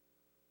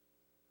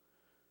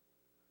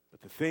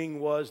 But the thing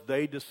was,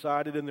 they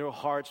decided in their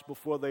hearts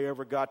before they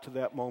ever got to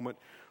that moment,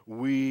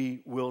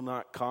 we will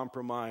not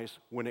compromise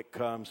when it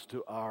comes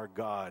to our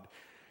God.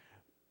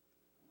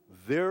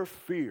 Their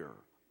fear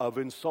of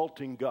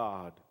insulting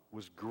God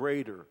was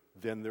greater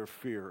than their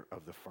fear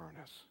of the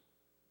furnace.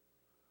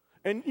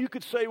 And you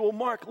could say, well,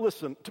 Mark,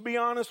 listen, to be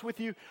honest with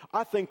you,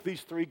 I think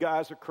these three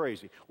guys are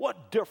crazy.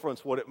 What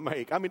difference would it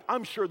make? I mean,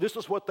 I'm sure this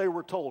is what they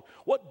were told.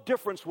 What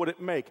difference would it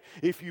make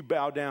if you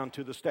bow down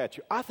to the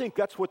statue? I think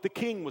that's what the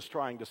king was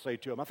trying to say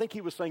to him. I think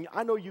he was saying,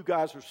 I know you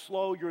guys are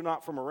slow. You're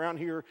not from around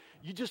here.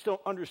 You just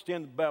don't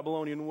understand the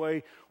Babylonian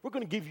way. We're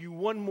going to give you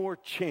one more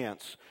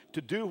chance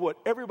to do what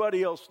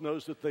everybody else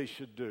knows that they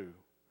should do.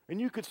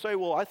 And you could say,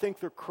 well, I think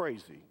they're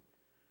crazy.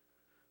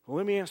 Well,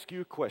 let me ask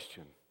you a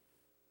question.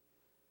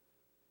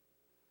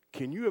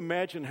 Can you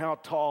imagine how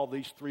tall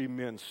these three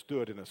men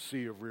stood in a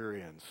sea of rear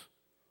ends?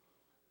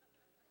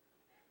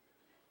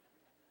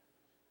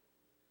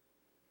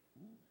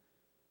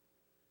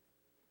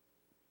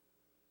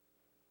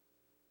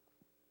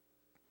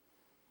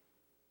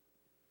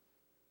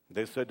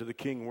 They said to the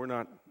king, we're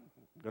not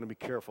going to be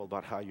careful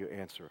about how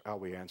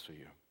we answer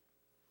you.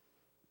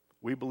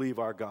 We believe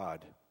our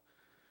God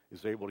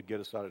is able to get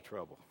us out of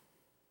trouble.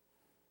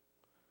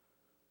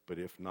 But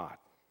if not,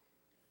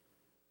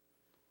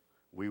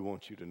 we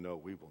want you to know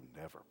we will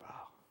never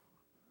bow.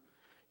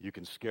 You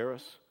can scare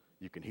us.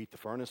 You can heat the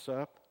furnace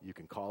up. You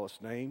can call us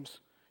names.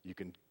 You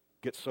can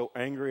get so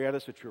angry at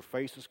us that your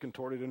face is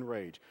contorted in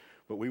rage.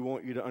 But we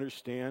want you to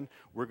understand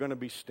we're going to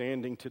be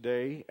standing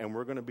today, and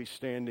we're going to be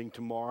standing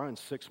tomorrow, and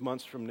 6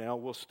 months from now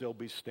we'll still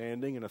be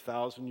standing, and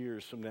 1,000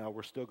 years from now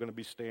we're still going to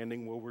be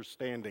standing where we're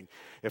standing.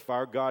 If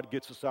our God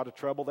gets us out of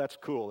trouble, that's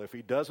cool. If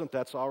he doesn't,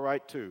 that's all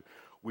right too.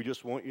 We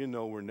just want you to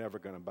know we're never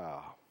going to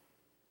bow.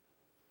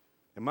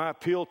 And my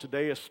appeal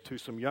today is to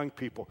some young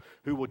people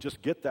who will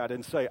just get that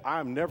and say,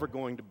 I'm never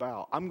going to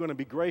bow. I'm going to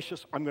be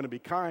gracious. I'm going to be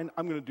kind.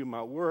 I'm going to do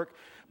my work.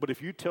 But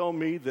if you tell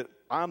me that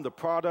I'm the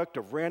product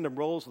of random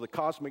rolls of the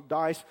cosmic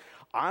dice,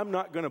 I'm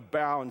not going to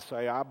bow and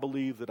say, I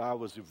believe that I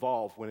was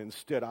evolved, when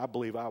instead I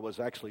believe I was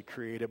actually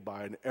created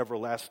by an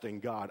everlasting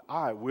God.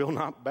 I will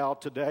not bow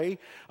today.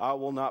 I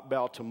will not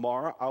bow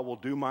tomorrow. I will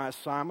do my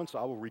assignments.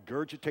 I will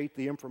regurgitate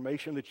the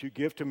information that you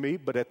give to me.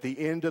 But at the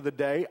end of the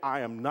day,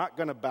 I am not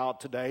going to bow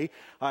today.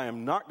 I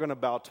am not going to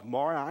bow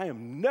tomorrow. I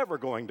am never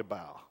going to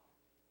bow.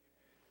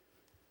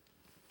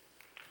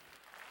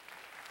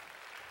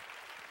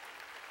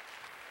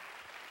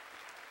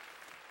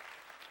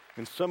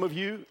 And some of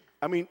you,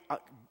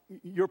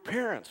 your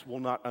parents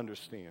will not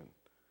understand.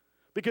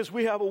 Because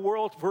we have a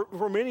world,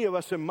 for many of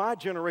us in my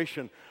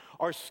generation,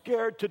 are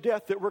scared to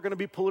death that we're going to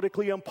be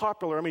politically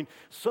unpopular.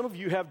 Some of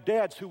you have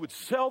dads who would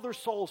sell their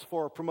souls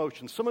for a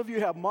promotion. Some of you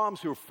have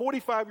moms who are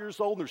 45 years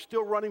old and they're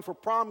still running for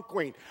prom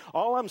queen.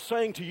 All I'm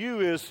saying to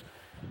you is,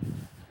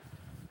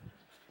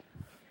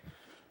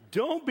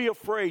 don't be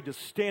afraid to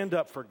stand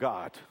up for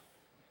God.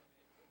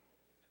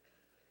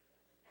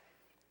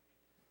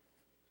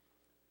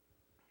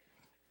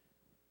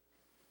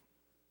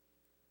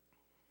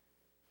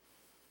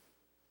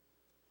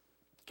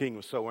 king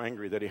was so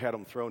angry that he had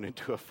them thrown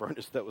into a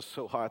furnace that was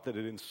so hot that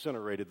it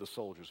incinerated the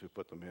soldiers who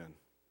put them in.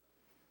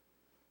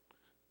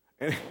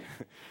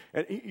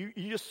 And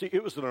you just see,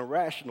 it was an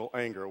irrational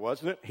anger,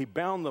 wasn't it? He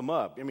bound them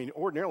up. I mean,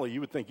 ordinarily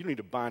you would think you don't need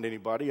to bind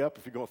anybody up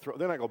if you're going to throw.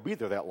 They're not going to be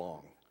there that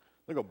long.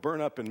 They're going to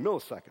burn up in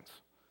milliseconds.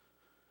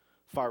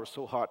 Fire was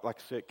so hot, like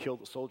I said, it killed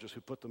the soldiers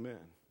who put them in.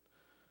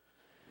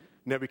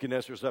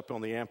 Nebuchadnezzar's up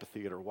on the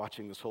amphitheater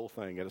watching this whole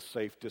thing at a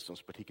safe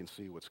distance, but he can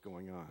see what's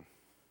going on.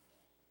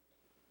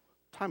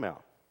 Time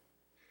out.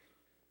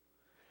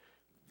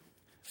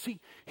 See,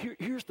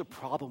 here's the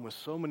problem with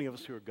so many of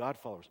us who are God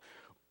followers.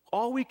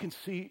 All we can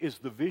see is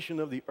the vision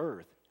of the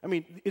earth. I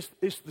mean, it's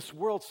this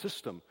world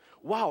system.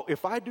 Wow,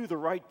 if I do the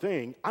right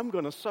thing, I'm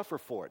going to suffer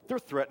for it. They're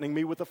threatening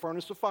me with a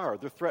furnace of fire.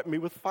 They're threatening me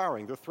with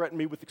firing. They're threatening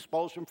me with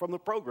expulsion from the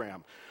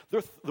program.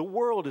 The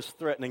world is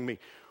threatening me.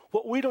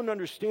 What we don't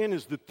understand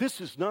is that this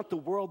is not the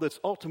world that's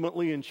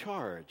ultimately in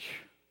charge.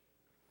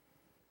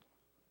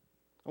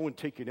 I want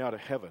to take you now to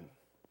heaven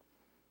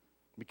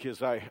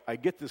because I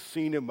get this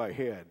scene in my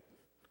head.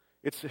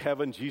 It's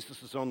heaven.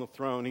 Jesus is on the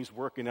throne. He's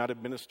working out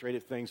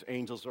administrative things.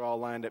 Angels are all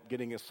lined up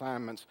getting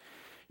assignments.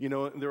 You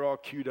know, they're all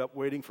queued up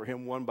waiting for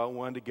him one by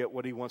one to get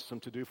what he wants them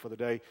to do for the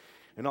day.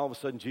 And all of a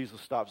sudden,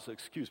 Jesus stops and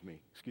says, excuse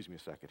me a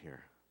second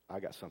here.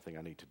 I got something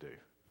I need to do.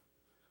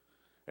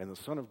 And the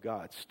Son of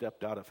God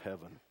stepped out of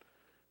heaven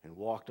and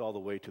walked all the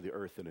way to the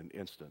earth in an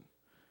instant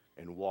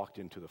and walked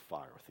into the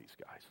fire with these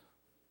guys.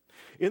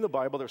 In the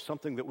Bible, there's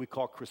something that we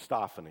call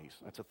Christophanies.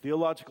 That's a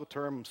theological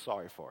term. I'm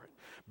sorry for it.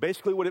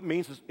 Basically, what it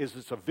means is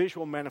it's a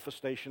visual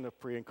manifestation of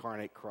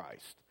pre-incarnate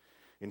Christ.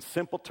 In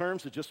simple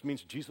terms, it just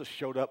means Jesus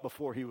showed up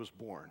before he was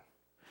born.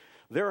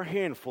 There are a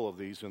handful of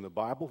these in the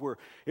Bible where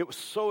it was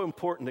so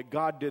important that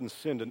God didn't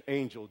send an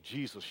angel,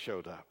 Jesus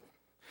showed up.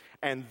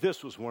 And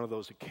this was one of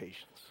those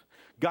occasions.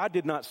 God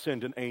did not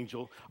send an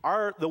angel.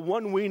 The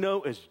one we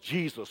know is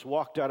Jesus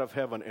walked out of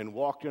heaven and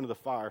walked into the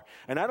fire.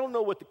 And I don't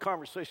know what the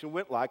conversation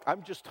went like.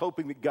 I'm just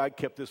hoping that God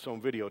kept this on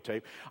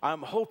videotape.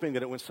 I'm hoping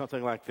that it went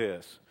something like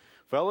this.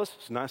 Fellas,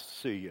 it's nice to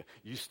see you.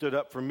 You stood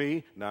up for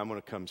me. Now I'm going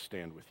to come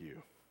stand with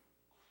you.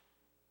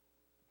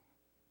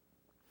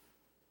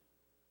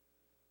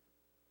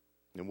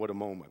 And what a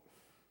moment.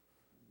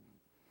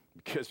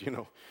 Because, you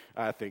know,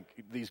 I think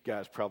these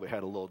guys probably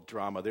had a little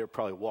drama. They were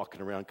probably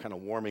walking around kind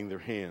of warming their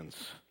hands.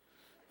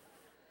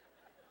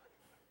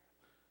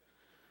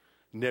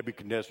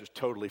 Nebuchadnezzar's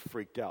totally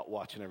freaked out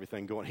watching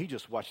everything going. He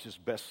just watched his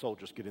best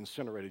soldiers get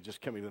incinerated just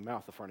coming to the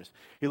mouth of the furnace.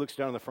 He looks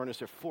down in the furnace.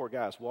 There are 4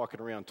 guys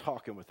walking around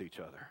talking with each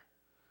other.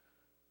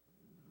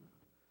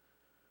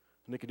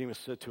 Nicodemus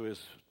said to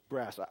his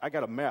brass, I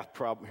got a math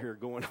problem here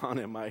going on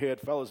in my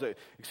head. Fellas,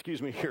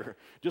 excuse me here.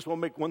 Just want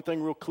to make one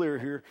thing real clear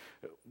here.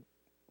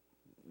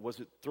 Was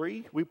it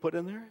 3 we put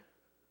in there?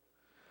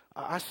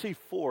 I see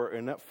 4,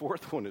 and that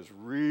 4th one is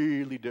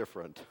really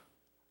different.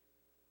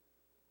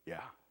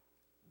 Yeah.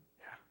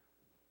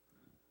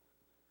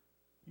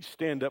 You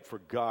stand up for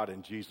God,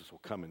 and Jesus will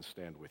come and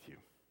stand with you.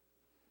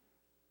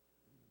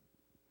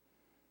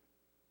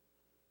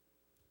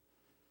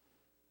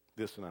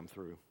 This, and I'm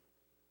through.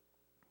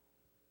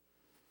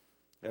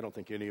 I don't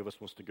think any of us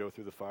wants to go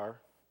through the fire.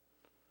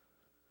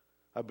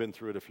 I've been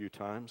through it a few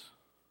times.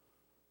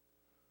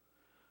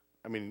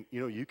 I mean,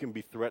 you know, you can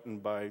be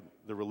threatened by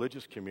the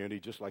religious community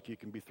just like you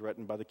can be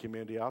threatened by the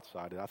community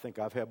outside. And I think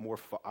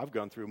I've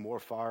gone through more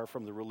fire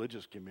from the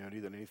religious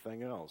community than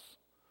anything else.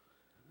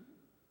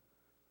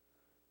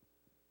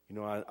 You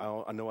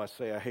know, I know I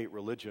say I hate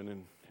religion,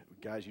 and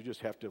guys, you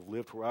just have to have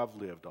lived where I've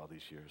lived all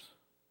these years.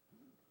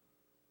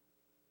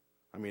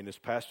 I mean, as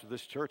pastor of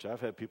this church,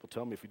 I've had people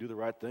tell me, if you do the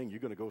right thing, you're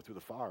going to go through the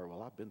fire.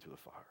 Well, I've been through the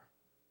fire.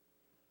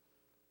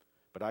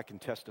 But I can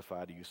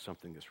testify to you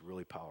something that's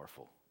really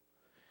powerful.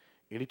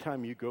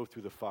 Anytime you go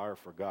through the fire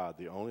for God,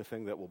 the only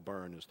thing that will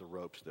burn is the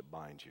ropes that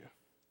bind you.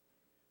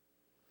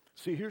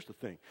 See, here's the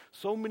thing.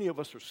 So many of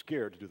us are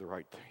scared to do the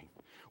right thing.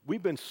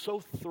 We've been so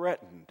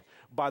threatened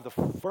by the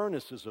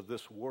furnaces of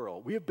this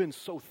world. We have been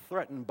so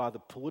threatened by the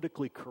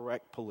politically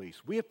correct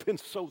police. We have been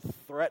so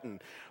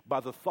threatened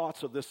by the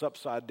thoughts of this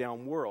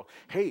upside-down world.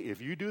 Hey,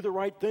 if you do the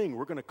right thing,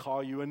 we're going to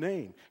call you a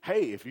name.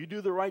 Hey, if you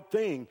do the right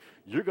thing,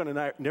 you're going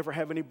to never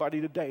have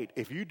anybody to date.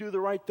 If you do the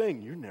right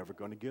thing, you're never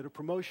going to get a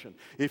promotion.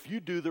 If you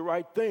do the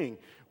right thing,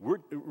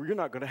 you're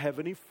not going to have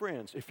any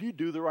friends. If you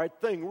do the right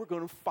thing, we're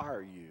going to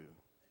fire you.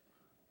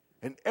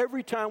 And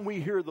every time we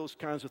hear those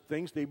kinds of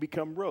things, they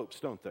become ropes,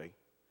 don't they?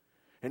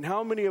 And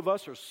how many of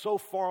us are so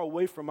far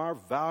away from our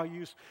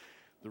values?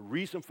 The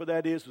reason for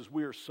that is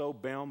we are so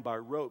bound by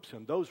ropes.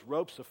 And those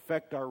ropes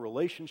affect our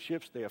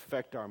relationships. They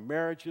affect our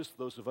marriages.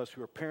 Those of us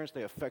who are parents,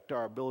 they affect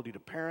our ability to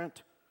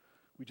parent.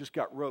 We just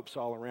got ropes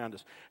all around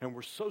us, and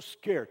we're so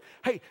scared.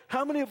 Hey,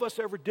 how many of us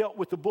ever dealt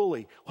with a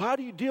bully? Well, how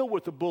do you deal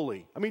with a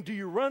bully? I mean, do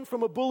you run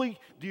from a bully?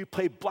 Do you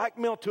play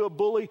blackmail to a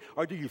bully?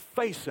 Or do you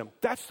face him?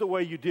 That's the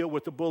way you deal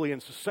with the bully,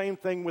 and it's the same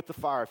thing with the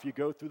fire. If you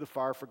go through the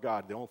fire for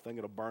God, the only thing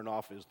that'll burn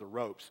off is the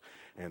ropes.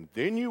 And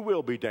then you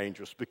will be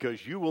dangerous,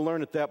 because you will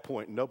learn at that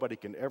point nobody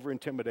can ever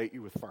intimidate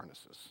you with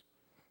furnaces.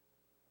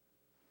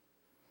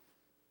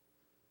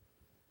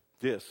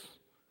 This,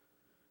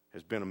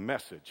 has been a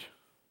message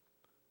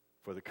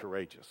for the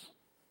courageous.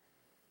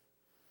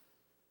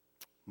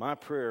 My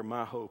prayer,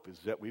 my hope is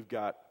that we've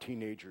got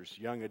teenagers,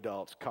 young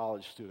adults,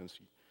 college students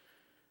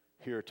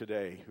here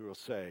today who will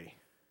say,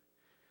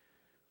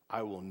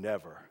 I will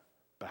never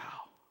bow.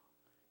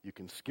 You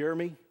can scare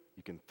me,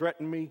 you can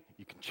threaten me,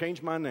 you can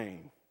change my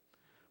name,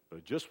 but I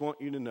just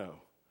want you to know,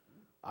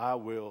 I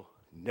will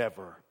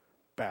never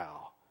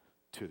bow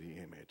to the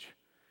image.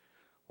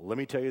 Well, let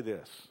me tell you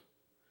this.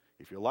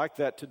 If you're like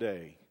that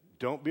today,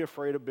 don't be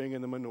afraid of being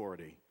in the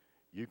minority.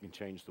 You can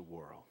change the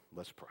world.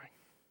 Let's pray.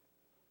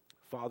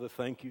 Father,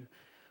 thank you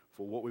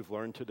for what we've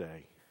learned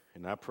today.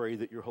 And I pray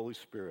that your Holy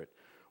Spirit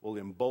will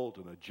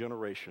embolden a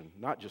generation,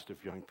 not just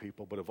of young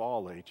people, but of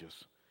all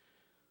ages,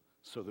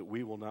 so that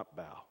we will not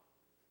bow.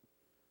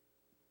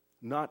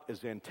 Not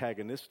as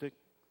antagonistic,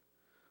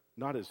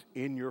 not as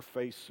in your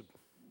face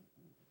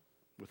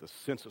with a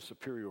sense of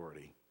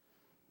superiority,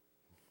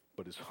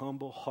 but as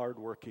humble,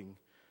 hardworking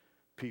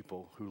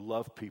people who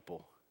love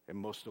people and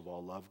most of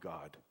all love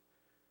God.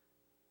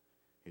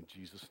 In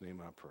Jesus'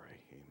 name I pray,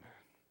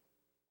 amen.